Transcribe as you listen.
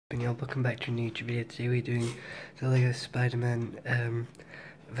and y'all, welcome back to a new YouTube video. Today we're doing the LEGO Spider-Man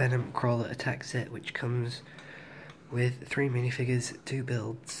Venom Crawler attack set, which comes with 3 minifigures, 2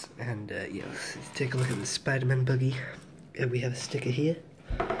 builds, and yeah, let's take a look at the Spider-Man buggy. We have a sticker here,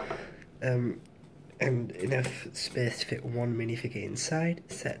 and enough space to fit 1 minifigure inside,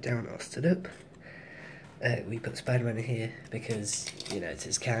 sat down or stood up. We put Spider-Man in here because, you know, it's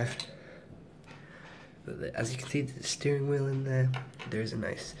his car. But as you can see, there's a steering wheel in there. There is a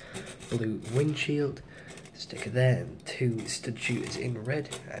nice blue windshield sticker there, and 2 stud shooters in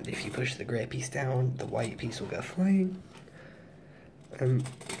red. And if you push the grey piece down, the white piece will go flying.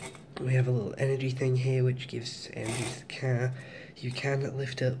 We have a little energy thing here, which gives energy to the car. You can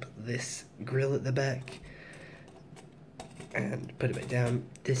lift up this grill at the back and put it back down.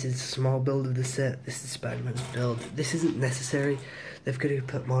 This is a small build of the set. This is Spider-Man's build. This isn't necessary. They've got to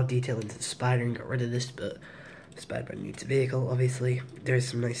put more detail into the spider and got rid of this, but Spider-Man needs a vehicle, obviously. There's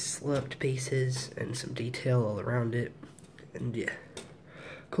some nice sloped pieces and some detail all around it. And yeah,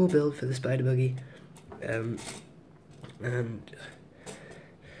 cool build for the spider buggy. And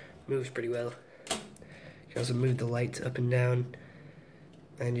moves pretty well. You can also move the lights up and down.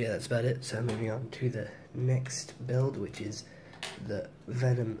 And yeah, that's about it. So moving on to the next build, which is the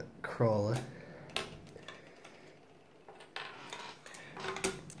Venom Crawler,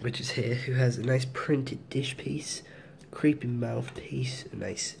 which is here, who has a nice printed dish piece, creeping mouth piece, a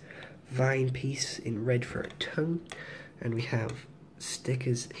nice vine piece in red for a tongue, and we have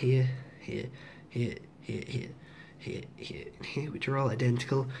stickers here, here, here, here, here, here, here, and here, which are all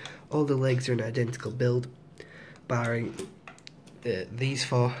identical. All the legs are an identical build, barring these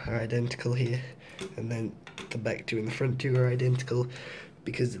 4 are identical here, and then the back 2 and the front 2 are identical,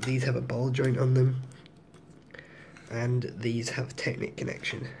 because these have a ball joint on them, and these have Technic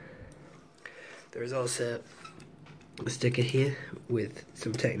connection. There is also a sticker here with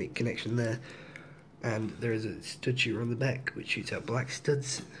some Technic connection there, and there is a stud shooter on the back which shoots out black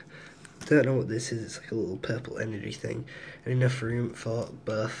studs. Don't know what this is. It's like a little purple energy thing, and enough room for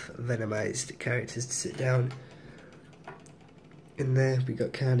both venomized characters to sit down. In there we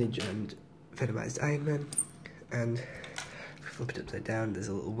got Carnage and venomized Iron Man, and if you flip it upside down, there's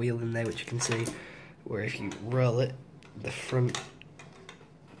a little wheel in there which you can see, where if you roll it, the front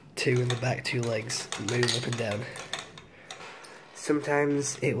 2 and the back 2 legs move up and down.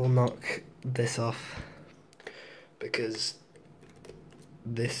 Sometimes it will knock this off because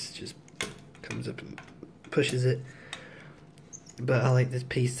this just comes up and pushes it, but I like this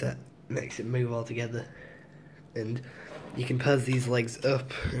piece that makes it move all together, and you can pose these legs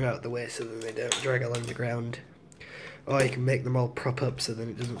up and out the way so that they don't drag along the ground, or you can make them all prop up so that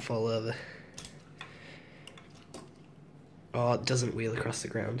it doesn't fall over, or it doesn't wheel across the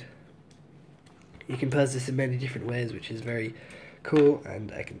ground. You can pose this in many different ways, which is very cool,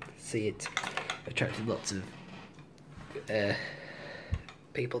 and I can see it attracted lots of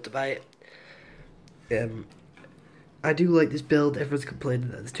people to buy it. I do like this build. Everyone's complaining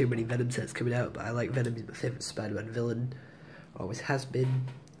that there's too many Venom sets coming out, but I like Venom. He's my favourite Spider-Man villain, always has been,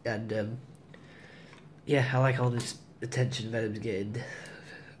 and yeah, I like all this attention Venom's getting,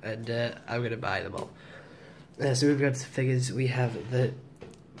 and I'm going to buy them all. So moving on to figures, we have the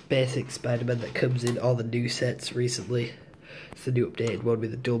basic Spider-Man that comes in all the new sets recently. It's the new updated one with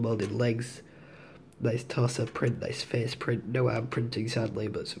the dual molded legs, nice torso print, nice face print, no arm printing sadly,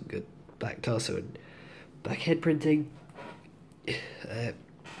 but some good back torso and back head printing.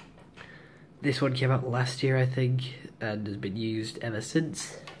 This one came out last year, I think, and has been used ever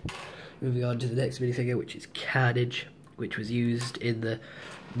since. Moving on to the next minifigure, which is Carnage, which was used in the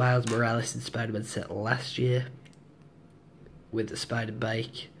Miles Morales and Spider-Man set last year with the spider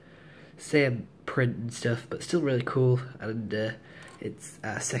bike. Same print and stuff, but still really cool, and it's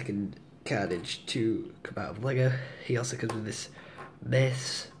our second Carnage to come out of LEGO. He also comes with this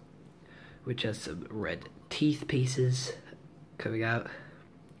mace, which has some red teeth pieces coming out.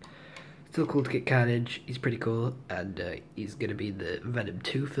 Still cool to get Carnage. He's pretty cool, and he's going to be in the Venom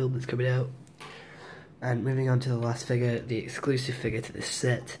 2 film that's coming out. And moving on to the last figure, the exclusive figure to this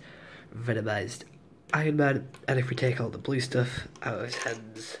set, venomized Iron Man. And if we take all the blue stuff out of his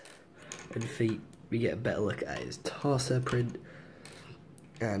hands and feet, we get a better look at his torso print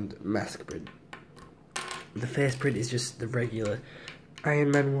and mask print. The face print is just the regular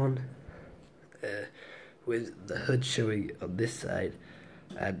Iron Man one, with the hood showing on this side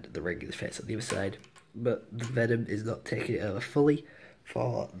and the regular face on the other side, but the Venom is not taking it over fully,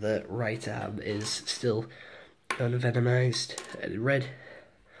 for the right arm is still unvenomized and in red,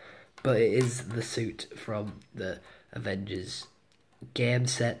 but it is the suit from the Avengers game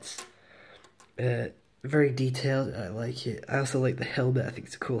sets. Very detailed. I like it. I also like the helmet. I think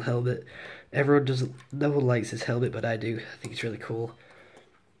it's a cool helmet. Everyone doesn't. No one likes this helmet, but I do. I think it's really cool.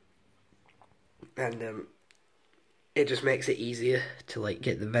 And it just makes it easier to like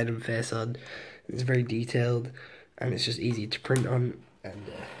get the Venom face on. It's very detailed, and it's just easy to print on. And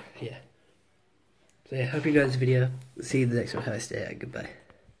yeah. So yeah, hope you enjoyed this video. See you in the next one. Have a nice day. Goodbye.